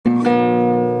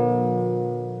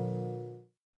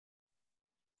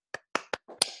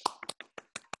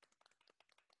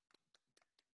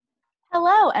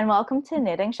and welcome to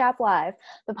Knitting Shop Live,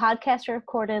 the podcast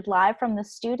recorded live from the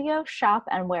studio, shop,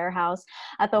 and warehouse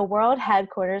at the world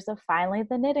headquarters of Finally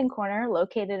the Knitting Corner,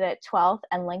 located at 12th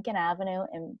and Lincoln Avenue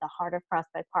in the heart of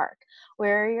Prospect Park.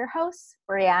 We're your hosts,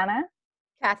 Brianna,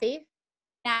 Kathy,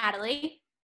 Natalie,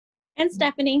 and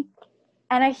Stephanie.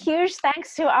 And a huge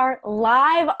thanks to our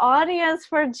live audience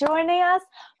for joining us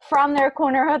from their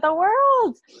corner of the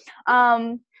world.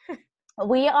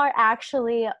 We are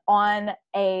actually on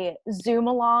a Zoom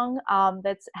along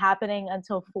that's happening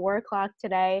until 4 o'clock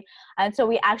today. And so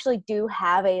we actually do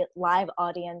have a live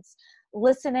audience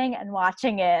listening and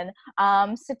watching in.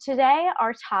 So today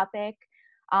our topic,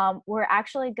 we're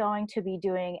actually going to be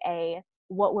doing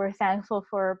what we're thankful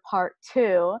for part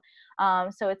 2.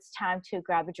 So it's time to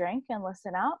grab a drink and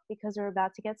listen up because we're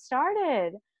about to get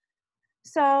started.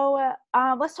 So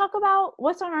let's talk about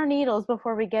what's on our needles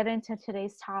before we get into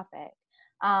today's topic.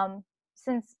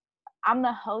 Since I'm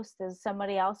the host, does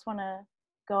somebody else want to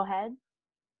go ahead?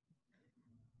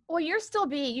 Well, you're still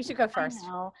B. You should go first. I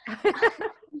know.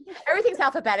 Everything's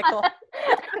alphabetical.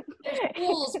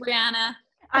 rules, Brianna.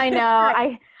 I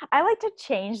know. I like to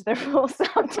change the rules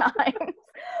sometimes.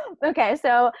 Okay,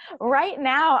 so right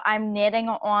now I'm knitting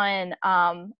on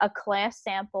a class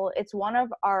sample. It's one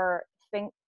of our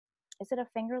is it a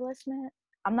fingerless mitt?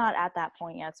 I'm not at that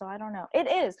point yet, so I don't know. It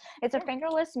is. It's a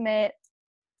fingerless mitt.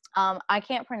 I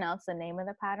can't pronounce the name of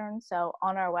the pattern, so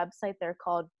on our website they're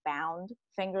called bound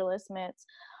fingerless mitts.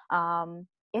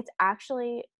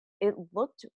 It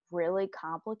looked really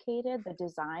complicated, the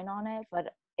design on it,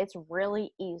 but it's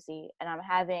really easy, and I'm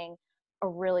having a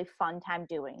really fun time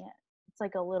doing it. It's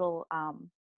like a little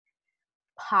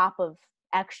pop of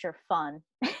extra fun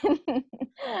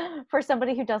for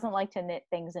somebody who doesn't like to knit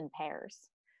things in pairs.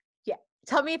 Yeah.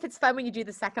 Tell me if it's fun when you do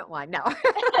the second one. No.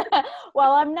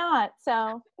 Well, I'm not,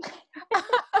 so.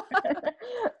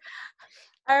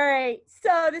 All right.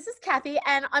 So this is Kathy,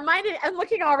 and I'm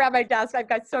looking all around my desk. I've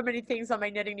got so many things on my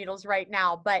knitting needles right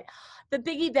now, but the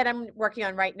biggie that I'm working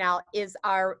on right now is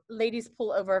our ladies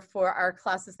pullover for our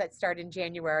classes that start in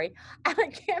January. And I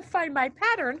can't find my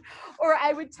pattern, or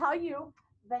I would tell you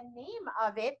the name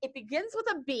of it. It begins with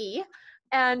a B,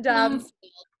 and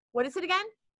what is it again?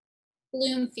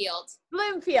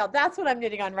 Bloomfield. That's what I'm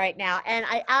knitting on right now, and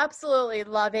I absolutely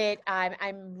love it.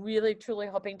 I'm really truly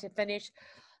hoping to finish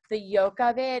the yoke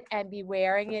of it and be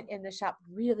wearing it in the shop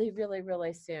really, really,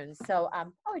 really soon. So, I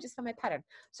just found my pattern.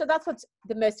 So that's what's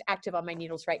the most active on my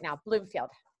needles right now, Bloomfield.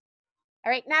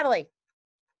 All right, Natalie.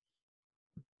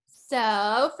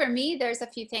 So for me, there's a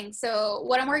few things. So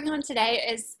what I'm working on today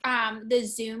is the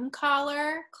Zoom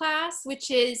collar class, which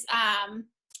is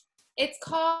it's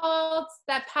called,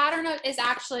 that pattern is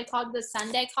actually called the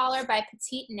Sunday collar by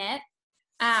Petite Knit.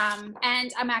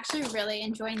 And I'm actually really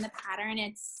enjoying the pattern.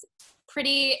 It's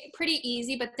pretty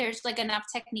easy, but there's like enough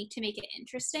technique to make it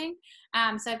interesting.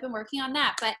 So I've been working on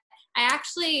that, but I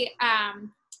actually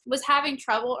was having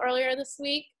trouble earlier this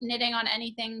week knitting on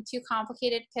anything too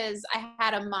complicated because I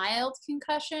had a mild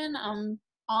concussion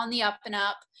on the up and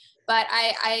up. But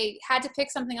I had to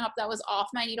pick something up that was off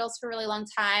my needles for a really long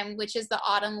time, which is the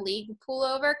Autumn League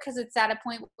pullover, because it's at a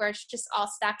point where it's just all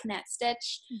stockinette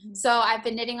stitch. Mm-hmm. So I've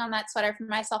been knitting on that sweater for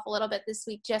myself a little bit this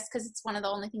week just because it's one of the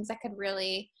only things I could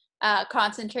really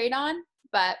concentrate on.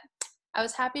 But I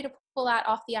was happy to pull that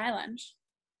off the island.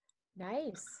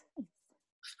 Nice.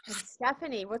 And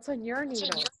Stephanie, what's on your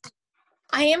needle?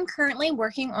 I am currently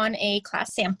working on a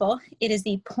class sample. It is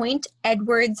the Point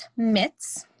Edwards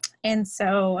mitts. And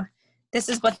so this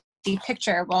is what the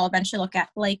picture will eventually look at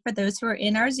like for those who are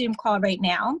in our Zoom call right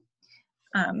now.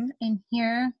 And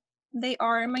here they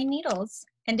are, my needles.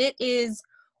 And it is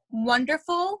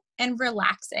wonderful and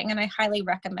relaxing, and I highly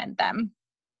recommend them.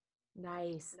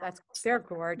 Nice. They're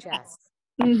gorgeous.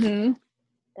 Mm-hmm.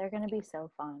 They're going to be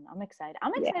so fun. I'm excited.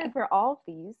 I'm excited for all of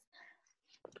these.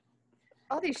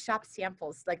 All these shop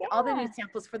samples, all the new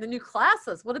samples for the new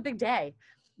classes. What a big day.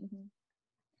 Mm-hmm.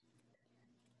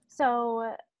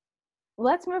 So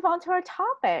let's move on to our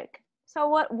topic.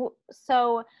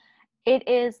 So it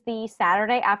is the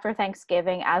Saturday after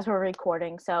Thanksgiving as we're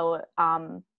recording. So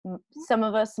some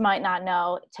of us might not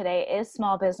know, today is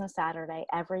Small Business Saturday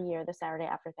every year, the Saturday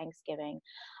after Thanksgiving.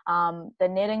 The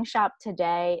knitting shop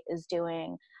today is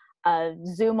doing a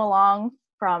Zoom along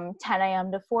from 10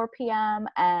 a.m. to 4 p.m.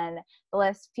 And the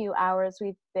last few hours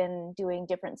we've been doing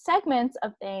different segments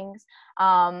of things.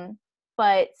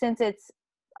 But since it's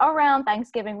around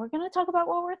Thanksgiving, we're going to talk about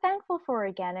what we're thankful for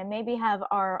again and maybe have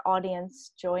our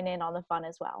audience join in on the fun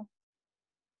as well.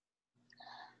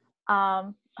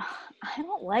 I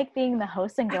don't like being the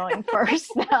host and going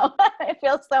first though. It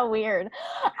feels so weird.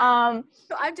 So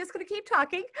I'm just going to keep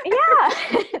talking. Yeah.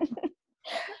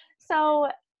 So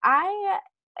I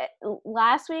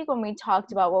last week when we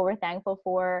talked about what we're thankful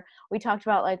for, we talked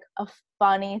about like a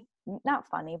funny, not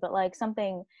funny, but like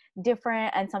something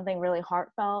different and something really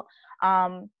heartfelt.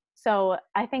 So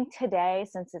I think today,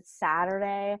 since it's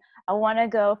Saturday, I want to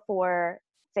go for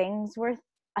things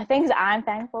I'm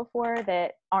thankful for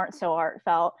that aren't so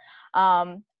heartfelt.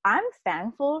 I'm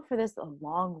thankful for this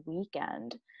long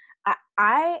weekend.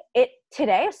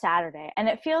 Today is Saturday and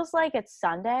it feels like it's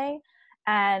Sunday,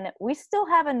 and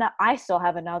I still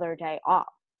have another day off.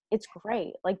 It's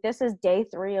great. Like, this is day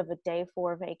 3 of a day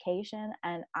 4 vacation,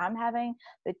 and I'm having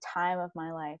the time of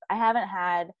my life. I haven't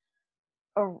had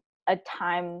a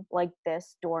time like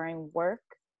this during work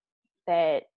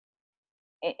that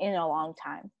in a long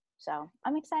time. So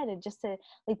I'm excited just to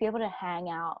like be able to hang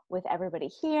out with everybody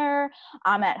here.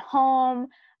 I'm at home.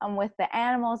 I'm with the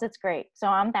animals. It's great. So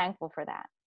I'm thankful for that.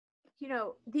 You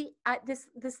know, this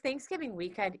Thanksgiving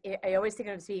weekend, I always think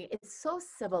of it as being, it's so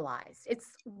civilized. It's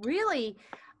really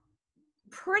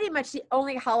pretty much the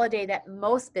only holiday that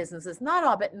most businesses, not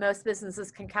all, but most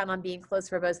businesses can count on being closed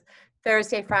for both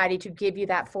Thursday, Friday to give you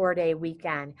that 4-day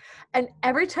weekend. And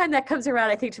every time that comes around,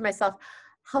 I think to myself,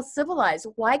 how civilized.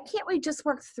 Why can't we just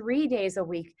work 3 days a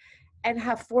week and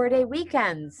have 4-day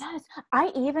weekends? Yes.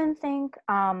 I even think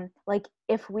like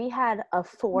if we had a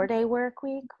 4-day work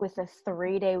week with a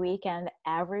 3-day weekend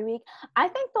every week, I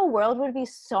think the world would be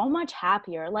so much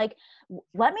happier. Like,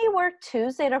 let me work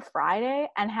Tuesday to Friday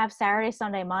and have Saturday,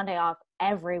 Sunday, Monday off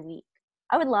every week.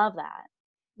 I would love that.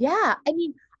 Yeah. I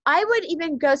mean, I would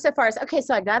even go so far as, okay,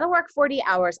 so I got to work 40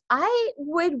 hours. I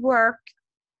would work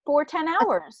for 10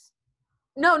 hours.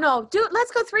 No,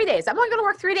 let's go 3 days. I'm only going to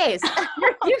work 3 days.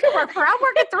 You can work 4. I'll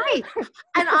work at 3.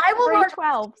 And I will work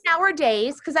 12-hour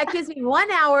days because that gives me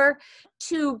 1 hour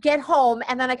to get home,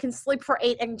 and then I can sleep for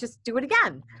 8 and just do it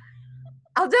again.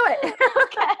 I'll do it.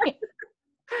 Okay.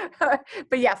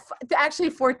 But yeah, actually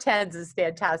 4 10s is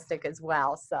fantastic as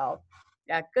well. So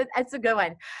yeah, good. That's a good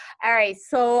one. All right.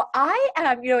 So I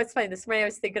am, it's funny. This morning I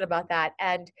was thinking about that.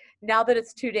 And now that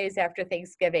it's 2 days after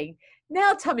Thanksgiving,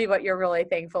 now tell me what you're really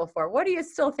thankful for. What are you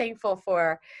still thankful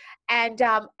for? And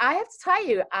I have to tell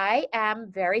you, I am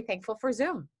very thankful for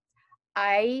Zoom.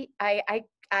 I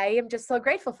am just so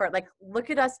grateful for it. Like, look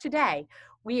at us today.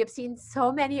 We have seen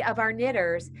so many of our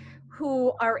knitters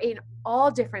who are in all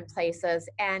different places,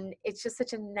 and it's just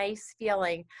such a nice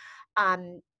feeling.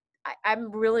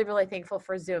 I'm really, really thankful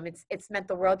for Zoom. It's meant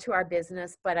the world to our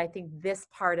business, but I think this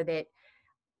part of it,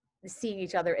 seeing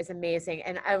each other, is amazing.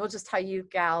 And I will just tell you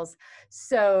gals,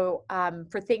 so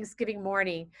for Thanksgiving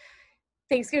morning,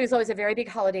 Thanksgiving is always a very big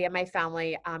holiday in my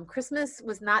family. Christmas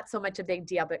was not so much a big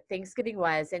deal, but Thanksgiving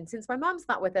was. And since my mom's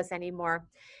not with us anymore,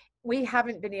 we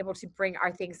haven't been able to bring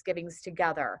our Thanksgivings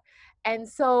together. And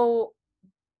so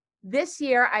this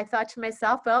year I thought to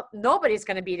myself, well, nobody's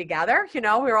going to be together.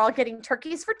 We're all getting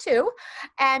turkeys for 2.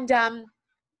 And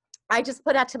I just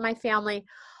put out to my family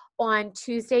on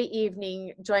Tuesday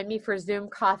evening, join me for Zoom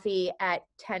coffee at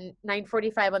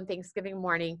 9:45 on Thanksgiving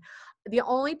morning. The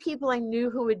only people I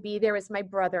knew who would be there was my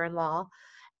brother-in-law.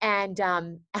 And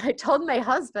I told my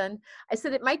husband, I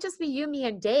said, it might just be you, me,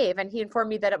 and Dave. And he informed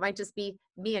me that it might just be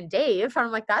me and Dave. And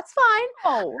I'm like, that's fine.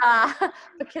 Oh.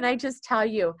 But can I just tell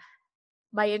you,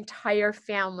 my entire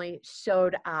family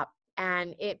showed up,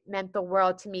 and it meant the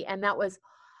world to me. And that was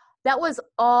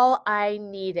all I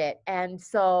needed. And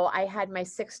so I had my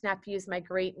 6 nephews, my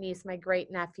great niece, my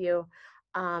great nephew,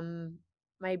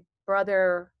 my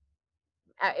brother.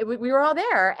 We were all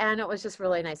there, and it was just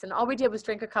really nice. And all we did was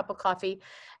drink a cup of coffee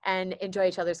and enjoy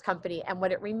each other's company. And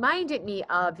what it reminded me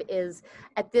of is,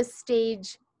 at this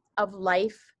stage of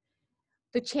life,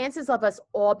 the chances of us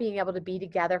all being able to be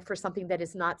together for something that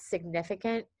is not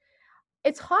significant,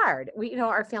 it's hard.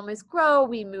 Our families grow,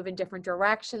 we move in different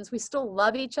directions. We still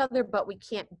love each other, but we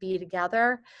can't be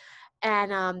together.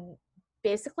 And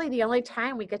basically the only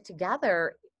time we get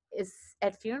together is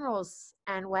at funerals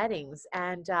and weddings.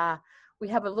 And we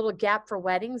have a little gap for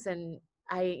weddings. And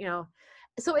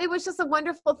so it was just a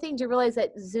wonderful thing to realize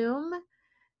that Zoom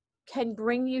can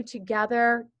bring you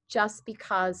together just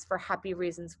because, for happy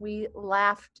reasons. We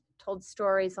laughed, told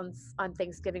stories on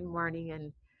Thanksgiving morning,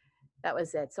 and that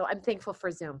was it. So I'm thankful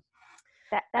for Zoom.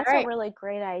 That's a really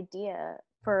great idea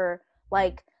for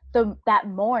like that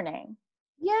morning.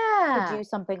 Yeah. To do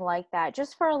something like that,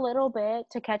 just for a little bit,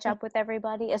 to catch up with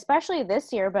everybody, especially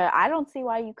this year. But I don't see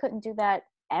why you couldn't do that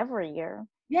every year.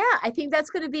 Yeah, I think that's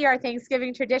going to be our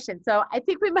Thanksgiving tradition. So I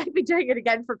think we might be doing it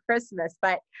again for Christmas.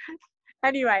 But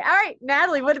anyway, all right,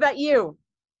 Natalie, what about you?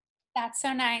 That's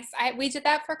so nice. We did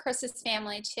that for Chris's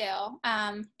family too,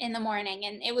 in the morning,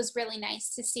 and it was really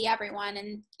nice to see everyone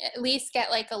and at least get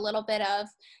like a little bit of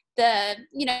the,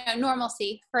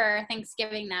 normalcy for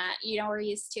Thanksgiving that, we're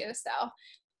used to. So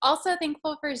also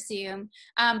thankful for Zoom.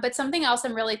 But something else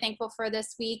I'm really thankful for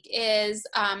this week is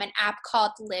an app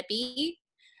called Libby.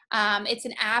 It's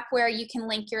an app where you can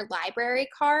link your library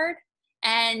card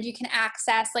and you can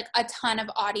access like a ton of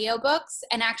audiobooks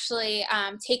and actually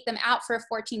take them out for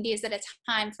 14 days at a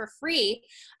time for free.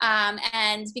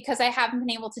 And because I haven't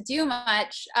been able to do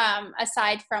much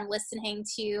aside from listening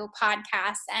to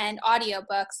podcasts and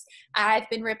audiobooks, I've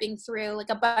been ripping through like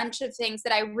a bunch of things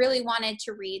that I really wanted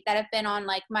to read that have been on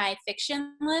like my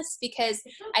fiction list, because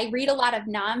I read a lot of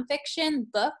nonfiction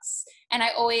books and I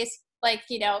always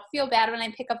feel bad when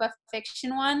I pick up a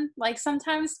fiction one, like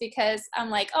sometimes, because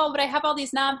I'm like, oh, but I have all these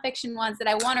nonfiction ones that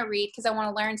I want to read because I want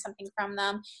to learn something from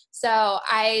them. So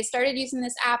I started using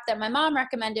this app that my mom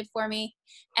recommended for me.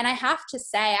 And I have to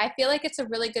say, I feel like it's a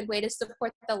really good way to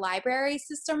support the library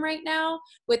system right now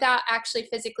without actually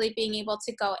physically being able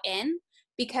to go in,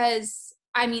 because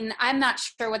I'm not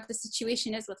sure what the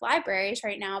situation is with libraries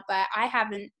right now, but I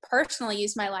haven't personally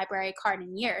used my library card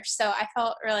in years. So I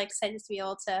felt really excited to be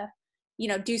able to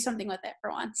do something with it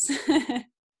for once. There you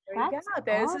That's go.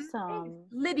 Those awesome.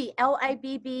 Libby,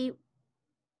 Libby.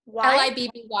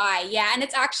 Libby, yeah, and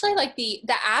it's actually like the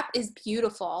app is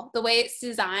beautiful. The way it's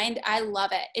designed, I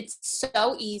love it. It's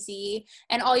so easy,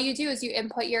 and all you do is you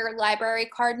input your library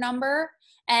card number,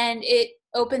 and it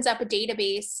opens up a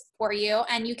database for you,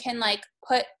 and you can like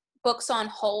put books on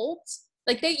hold.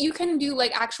 Like you can do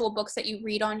like actual books that you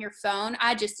read on your phone.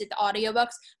 I just did the audiobooks,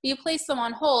 but you place them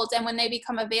on hold, and when they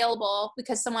become available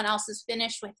because someone else is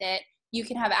finished with it, you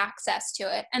can have access to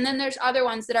it. And then there's other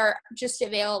ones that are just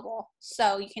available,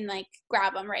 so you can like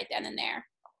grab them right then and there.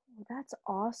 That's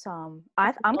awesome.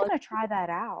 I'm gonna try that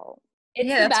out. It's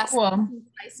Yeah, the that's best cool.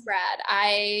 sliced bread.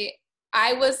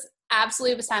 I was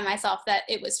absolutely beside myself that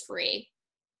it was free.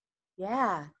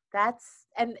 Yeah,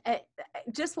 and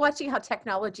just watching how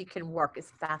technology can work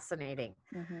is fascinating.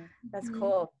 Mm-hmm. That's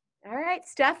cool. All right,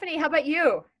 Stephanie, how about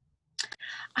you?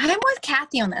 I'm with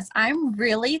Kathy on this. I'm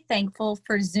really thankful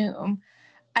for Zoom.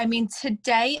 I mean,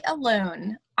 today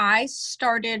alone, I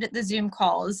started the Zoom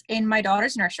calls in my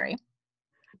daughter's nursery.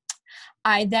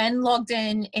 I then logged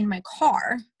in my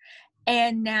car,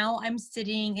 and now I'm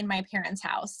sitting in my parents'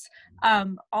 house.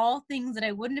 All things that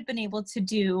I wouldn't have been able to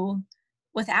do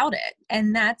without it.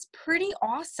 And that's pretty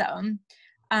awesome.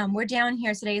 We're down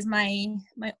here. Today is my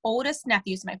oldest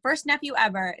nephew. So my first nephew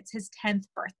ever. It's his 10th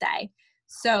birthday.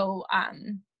 So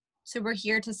we're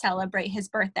here to celebrate his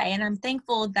birthday. And I'm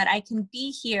thankful that I can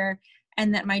be here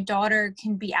and that my daughter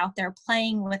can be out there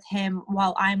playing with him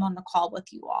while I'm on the call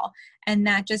with you all. And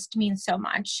that just means so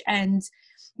much. And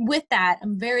with that,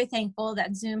 I'm very thankful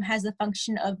that Zoom has the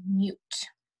function of mute.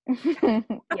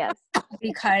 Yes.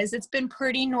 Because it's been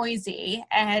pretty noisy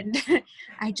and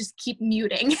I just keep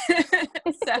muting.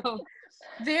 So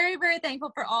very, very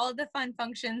thankful for all of the fun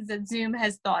functions that Zoom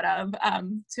has thought of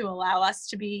to allow us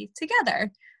to be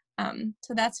together.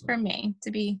 So that's for me,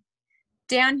 to be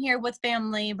down here with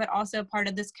family, but also part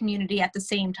of this community at the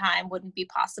same time wouldn't be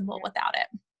possible without it.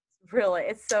 Really,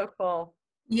 it's so cool.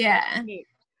 Yeah.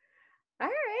 All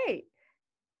right.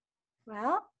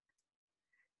 Well,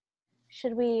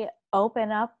 Should we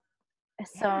open up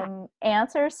some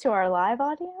answers to our live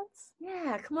audience?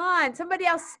 Yeah, come on. Somebody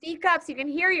else speak up so you can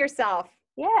hear yourself.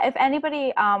 Yeah, if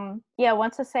anybody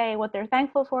wants to say what they're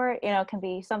thankful for, it can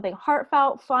be something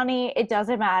heartfelt, funny, it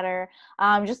doesn't matter.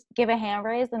 Just give a hand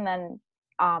raise, and then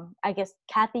I guess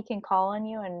Kathy can call on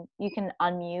you and you can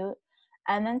unmute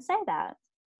and then say that.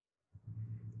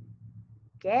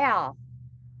 Gail.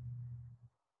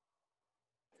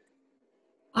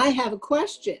 I have a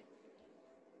question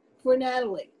for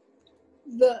Natalie.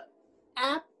 The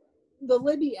app, the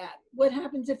Libby app, what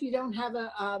happens if you don't have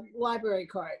a library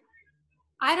card?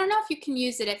 I don't know if you can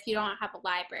use it if you don't have a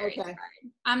library card.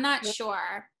 I'm not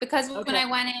sure, because when I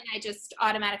went in, I just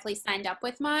automatically signed up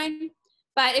with mine.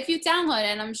 But if you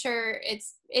download it, I'm sure it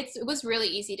was really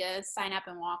easy to sign up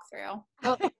and walk through.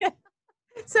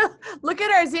 So look at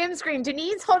our Zoom screen.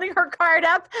 Denise's holding her card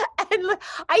up, and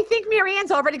I think Marianne's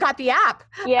already got the app.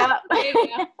 Yeah. There you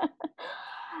go.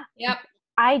 Yep.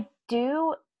 I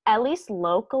do, at least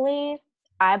locally,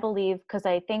 I believe, because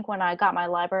I think when I got my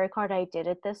library card, I did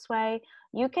it this way.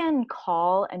 You can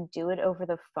call and do it over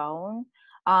the phone.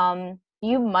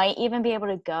 You might even be able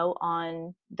to go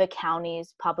on the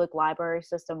county's public library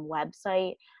system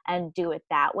website and do it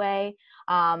that way.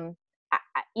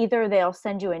 either they'll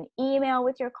send you an email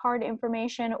with your card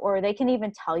information, or they can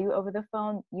even tell you over the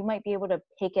phone. You might be able to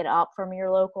pick it up from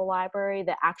your local library,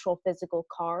 the actual physical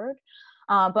card.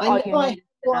 But all you need is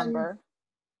the number.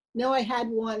 No, I had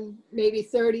one maybe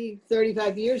 30,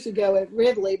 35 years ago at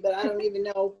Ridley, but I don't even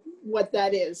know what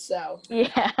that is. So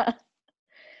Yeah.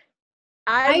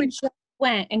 I just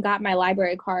went and got my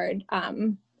library card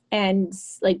and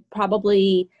like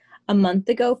probably a month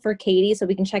ago for Katie, so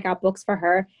we can check out books for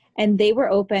her. And they were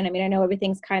open. I mean, I know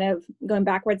everything's kind of going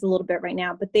backwards a little bit right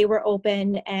now, but they were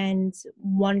open and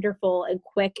wonderful and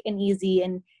quick and easy.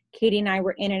 And Katie and I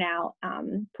were in and out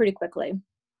pretty quickly.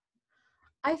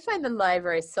 I find the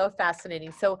library so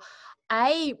fascinating. So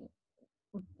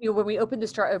when we opened the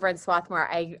store over in Swarthmore,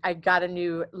 I got a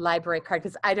new library card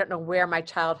because I don't know where my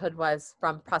childhood was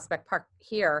from Prospect Park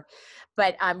here,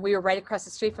 but we were right across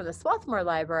the street from the Swarthmore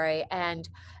Library, and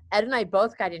Ed and I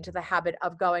both got into the habit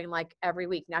of going like every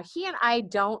week. Now, he and I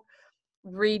don't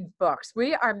read books.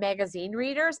 We are magazine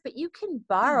readers, but you can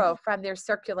borrow from their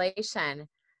circulation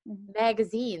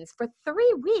magazines for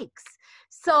 3 weeks.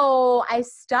 So I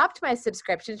stopped my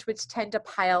subscriptions, which tend to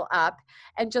pile up,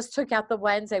 and just took out the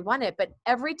ones I wanted. But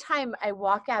every time I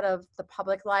walk out of the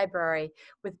public library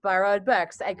with borrowed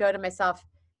books, I go to myself,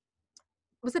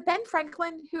 was it Ben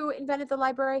Franklin who invented the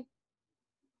library?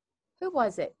 Who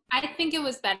was it? I think it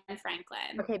was Ben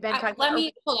Franklin. Okay, Ben Franklin. Let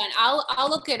me hold on. I'll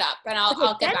look it up and I'll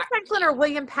get Ben back. Franklin or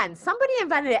William Penn. Somebody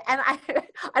invented it, and I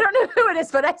don't know who it is,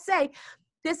 but I say,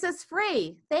 this is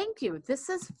free. Thank you. This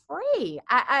is free.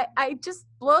 I just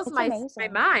blows my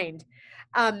mind.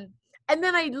 And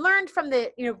then I learned from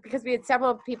because we had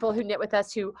several people who knit with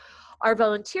us who are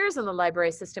volunteers in the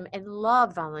library system and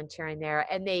love volunteering there.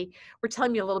 And they were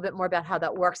telling me a little bit more about how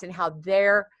that works and how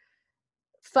their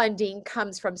funding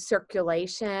comes from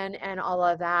circulation and all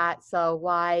of that. So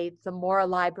why the more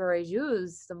libraries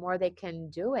use, the more they can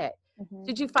do it. Mm-hmm.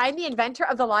 Did you find the inventor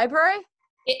of the library?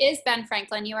 It is Ben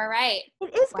Franklin. You are right.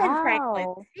 It is Ben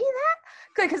Franklin. See that?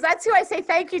 Good, because that's who I say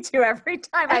thank you to every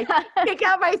time I pick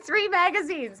out my 3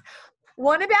 magazines.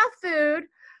 One about food,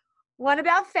 one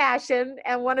about fashion,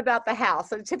 and one about the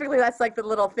house. And typically that's like the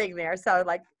little thing there. So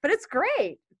but it's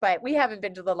great. But we haven't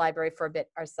been to the library for a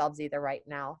bit ourselves either right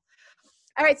now.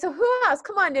 All right, so who else?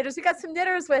 Come on, knitters. We got some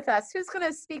knitters with us. Who's going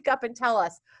to speak up and tell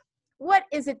us, what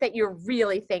is it that you're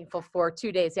really thankful for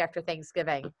 2 days after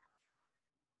Thanksgiving?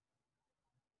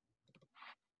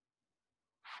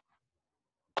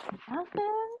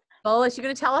 Nothing. Lois, you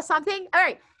going to tell us something? All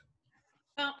right.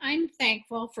 Well, I'm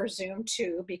thankful for Zoom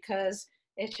too, because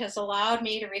it has allowed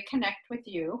me to reconnect with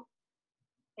you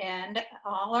and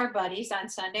all our buddies on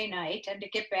Sunday night, and to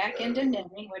get back into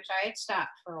knitting, which I had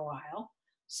stopped for a while.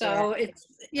 So it's,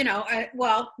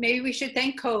 well, maybe we should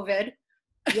thank COVID.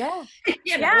 Yeah.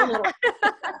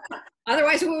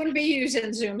 Otherwise we wouldn't be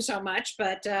using Zoom so much,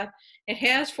 but it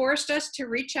has forced us to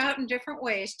reach out in different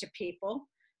ways to people.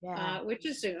 Which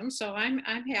is Zoom. So I'm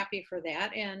happy for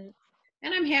that. And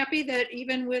I'm happy that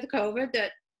even with COVID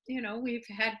that, we've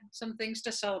had some things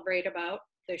to celebrate about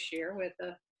this year with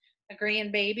a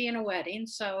grandbaby and a wedding.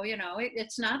 So,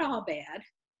 it's not all bad.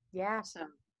 Yeah. So,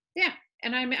 yeah.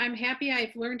 And I'm happy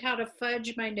I've learned how to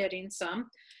fudge my knitting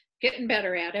some, getting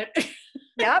better at it.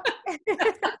 Yep.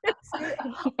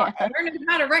 Learning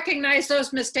how to recognize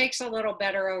those mistakes a little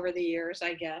better over the years,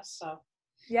 I guess. So,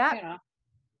 yeah.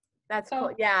 That's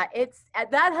cool. Yeah,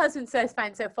 that has been so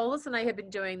fun. So Folis and I have been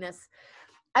doing this.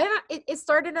 It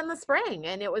started in the spring,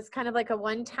 and it was kind of like a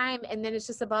one time, and then it's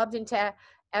just evolved into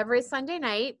every Sunday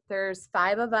night. There's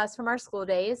 5 of us from our school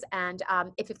days, and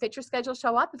if it fits your schedule,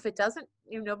 show up. If it doesn't,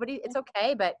 nobody, it's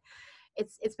okay. But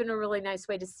it's been a really nice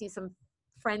way to see some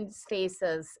friends'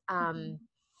 faces, and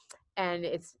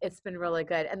it's been really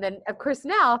good. And then of course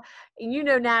now,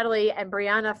 Natalie and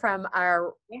Brianna from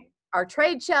our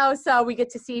trade show, so we get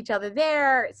to see each other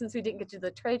there, since we didn't get to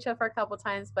the trade show for a couple of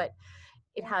times, but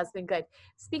it has been good.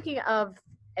 Speaking of,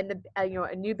 and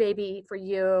a new baby for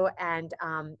you, and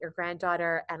your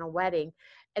granddaughter, and a wedding,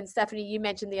 and Stephanie, you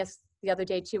mentioned the other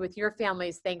day too with your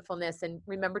family's thankfulness, and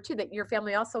remember too that your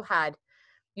family also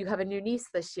you have a new niece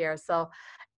this year, so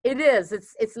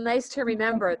it's nice to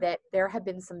remember that there have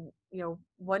been some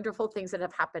wonderful things that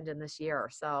have happened in this year.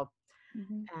 So,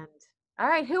 and all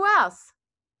right, who else?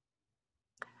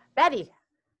 Betty.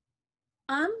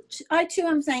 I too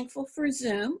am thankful for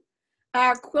Zoom.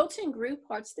 Our quilting group,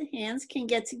 Hearts to Hands, can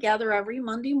get together every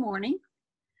Monday morning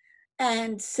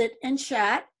and sit and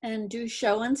chat and do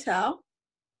show and tell.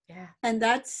 Yeah. And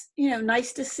that's,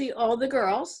 nice to see all the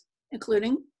girls,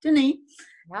 including Denise.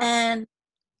 Yeah. And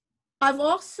I've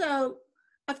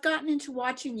gotten into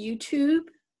watching YouTube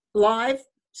live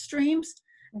streams,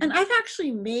 And I've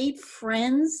actually made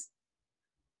friends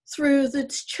through the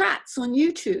chats on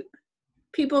YouTube.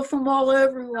 People from all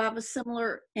over who have a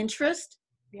similar interest.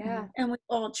 Yeah. And we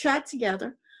all chat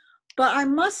together. But I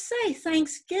must say,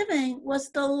 Thanksgiving was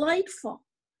delightful.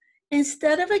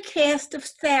 Instead of a cast of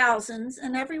thousands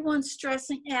and everyone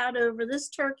stressing out over this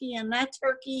turkey and that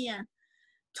turkey and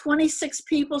 26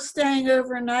 people staying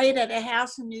overnight at a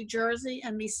house in New Jersey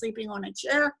and me sleeping on a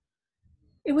chair,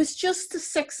 it was just the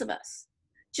 6 of us,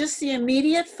 just the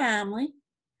immediate family.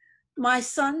 My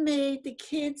son made the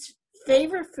kids'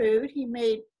 favorite food. He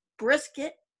made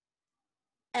brisket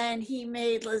and he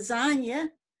made lasagna,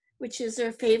 which is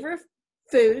their favorite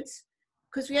foods,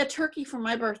 because we had turkey for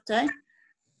my birthday.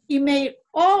 He made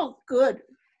all good,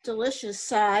 delicious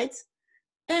sides.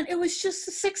 And it was just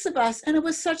the 6 of us. And it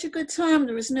was such a good time.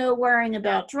 There was no worrying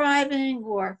about driving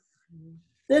or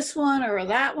this one or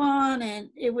that one. And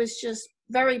it was just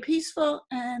very peaceful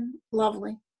and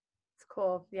lovely. It's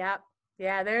cool. Yeah.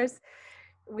 Yeah. Ed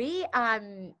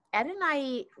and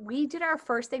I, we did our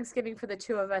first Thanksgiving for the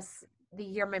 2 of us the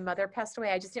year my mother passed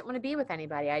away. I just didn't want to be with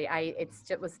anybody. I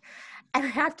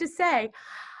have to say,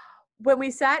 when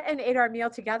we sat and ate our meal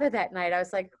together that night, I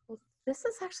was like, well, this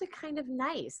is actually kind of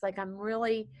nice. Like, I'm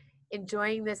really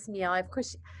enjoying this meal. Of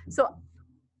course, so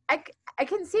I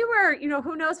can see where,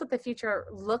 who knows what the future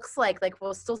looks like. Like,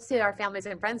 we'll still see our families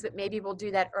and friends, but maybe we'll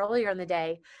do that earlier in the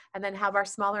day and then have our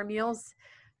smaller meals,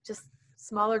 just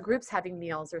smaller groups having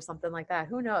meals or something like that.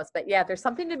 Who knows? But yeah, there's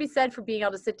something to be said for being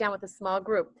able to sit down with a small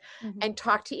group and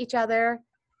talk to each other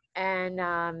and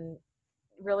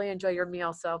really enjoy your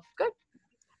meal. So good.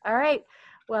 All right.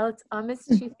 Well, it's almost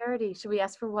 2:30. Should we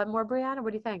ask for one more, Brianna?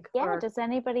 What do you think? Yeah. Does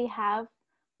anybody have?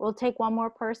 We'll take one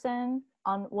more person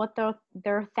on what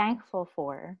they're thankful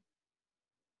for.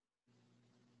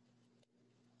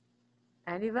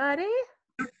 Anybody?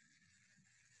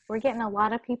 We're getting a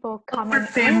lot of people coming.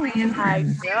 Family and I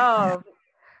friends. know.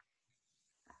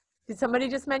 Did somebody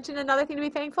just mention another thing to be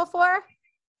thankful for?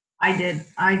 I did.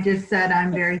 I just said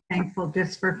I'm very thankful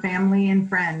just for family and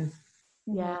friends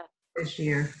Yeah. this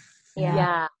year.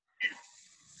 Yeah.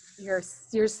 Your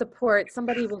support.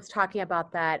 Somebody was talking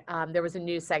about that. There was a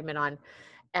news segment on,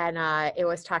 and it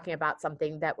was talking about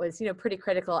something that was, pretty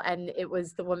critical. And it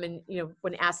was the woman,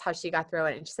 when asked how she got through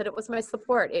it, and she said, it was my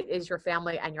support. It is your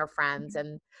family and your friends.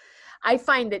 And I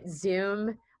find that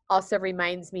Zoom also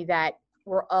reminds me that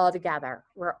we're all together.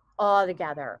 We're all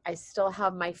together. I still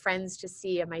have my friends to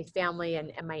see and my family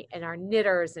and our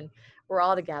knitters, and we're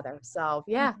all together. So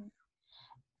yeah.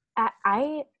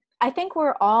 I think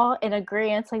we're all in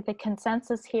agreement. Like, the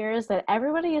consensus here is that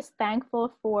everybody is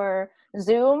thankful for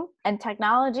Zoom and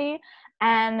technology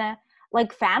and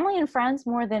like family and friends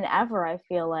more than ever. I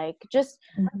feel like just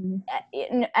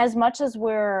as much as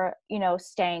we're,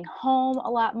 staying home a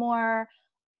lot more,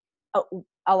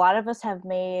 a lot of us have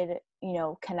made,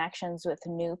 connections with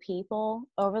new people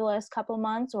over the last couple of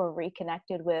months, or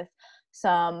reconnected with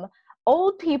some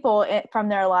old people from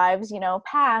their lives,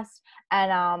 past,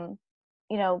 and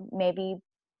maybe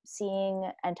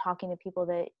seeing and talking to people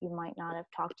that you might not have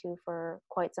talked to for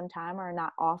quite some time or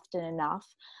not often enough.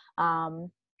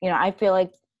 I feel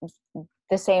like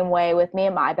the same way with me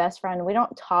and my best friend.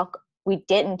 We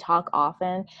didn't talk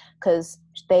often because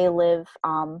they live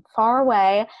far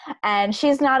away, and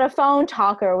she's not a phone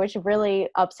talker, which really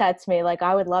upsets me. Like,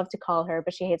 I would love to call her,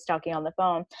 but she hates talking on the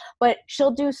phone. But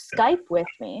she'll do Skype with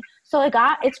me. So like,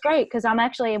 it's great because I'm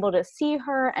actually able to see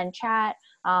her and chat.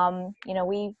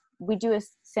 We do a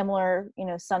similar,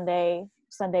 Sunday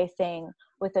thing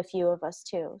with a few of us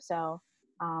too. So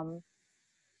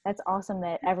that's awesome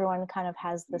that everyone kind of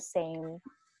has the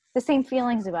same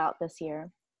feelings about this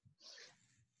year.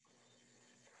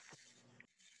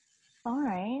 All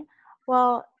right.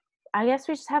 Well, I guess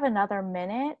we just have another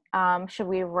minute. Should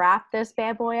we wrap this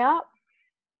bad boy up?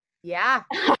 Yeah.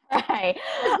 Right.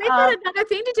 We've got another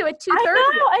thing to do at 2:30.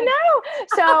 I know.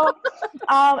 So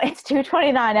it's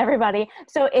 2:29, everybody.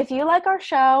 So if you like our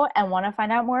show and want to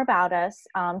find out more about us,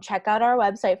 check out our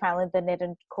website,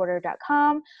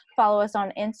 finallytheknittedquarter.com. Follow us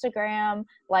on Instagram,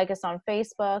 like us on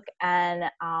Facebook,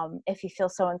 and if you feel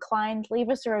so inclined,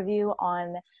 leave us a review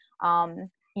on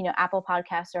Apple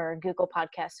Podcasts or Google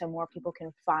Podcasts so more people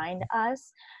can find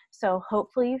us. So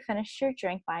hopefully you finished your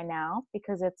drink by now,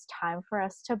 because it's time for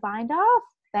us to bind off.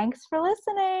 Thanks for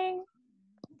listening.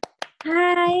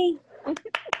 Hi.